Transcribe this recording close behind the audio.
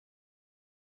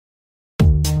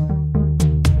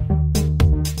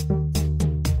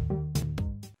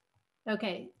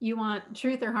Okay, you want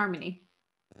truth or harmony?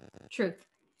 Truth.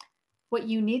 What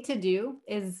you need to do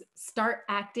is start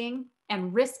acting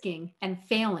and risking and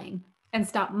failing and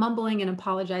stop mumbling and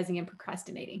apologizing and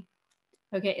procrastinating.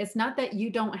 Okay, it's not that you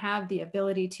don't have the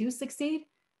ability to succeed,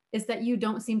 it's that you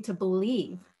don't seem to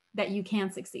believe that you can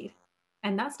succeed.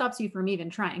 And that stops you from even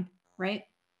trying, right?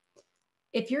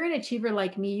 If you're an achiever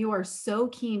like me, you are so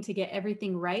keen to get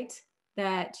everything right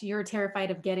that you're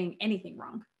terrified of getting anything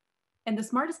wrong. And the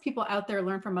smartest people out there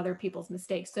learn from other people's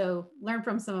mistakes. So learn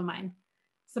from some of mine.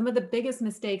 Some of the biggest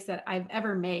mistakes that I've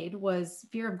ever made was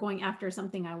fear of going after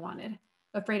something I wanted,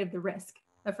 afraid of the risk,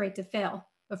 afraid to fail,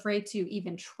 afraid to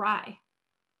even try.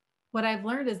 What I've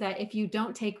learned is that if you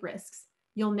don't take risks,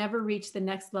 you'll never reach the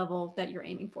next level that you're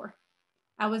aiming for.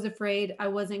 I was afraid I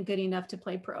wasn't good enough to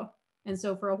play pro. And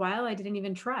so for a while, I didn't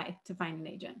even try to find an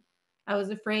agent. I was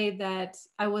afraid that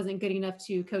I wasn't good enough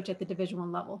to coach at the Division I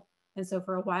level. And so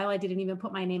for a while, I didn't even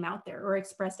put my name out there or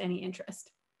expressed any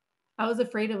interest. I was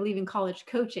afraid of leaving college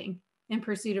coaching in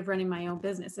pursuit of running my own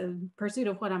business, in pursuit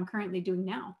of what I'm currently doing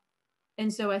now.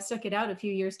 And so I stuck it out a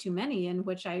few years too many, in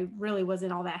which I really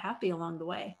wasn't all that happy along the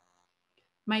way.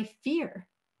 My fear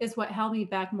is what held me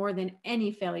back more than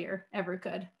any failure ever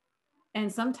could.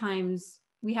 And sometimes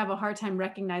we have a hard time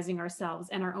recognizing ourselves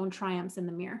and our own triumphs in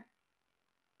the mirror.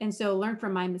 And so learn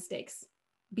from my mistakes.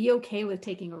 Be okay with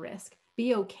taking a risk.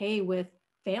 Be okay with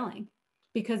failing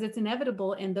because it's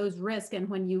inevitable in those risks. And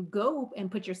when you go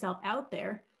and put yourself out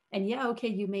there, and yeah, okay,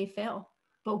 you may fail,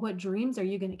 but what dreams are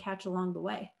you going to catch along the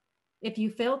way? If you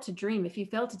fail to dream, if you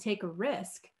fail to take a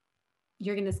risk,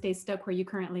 you're going to stay stuck where you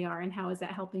currently are. And how is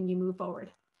that helping you move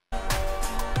forward?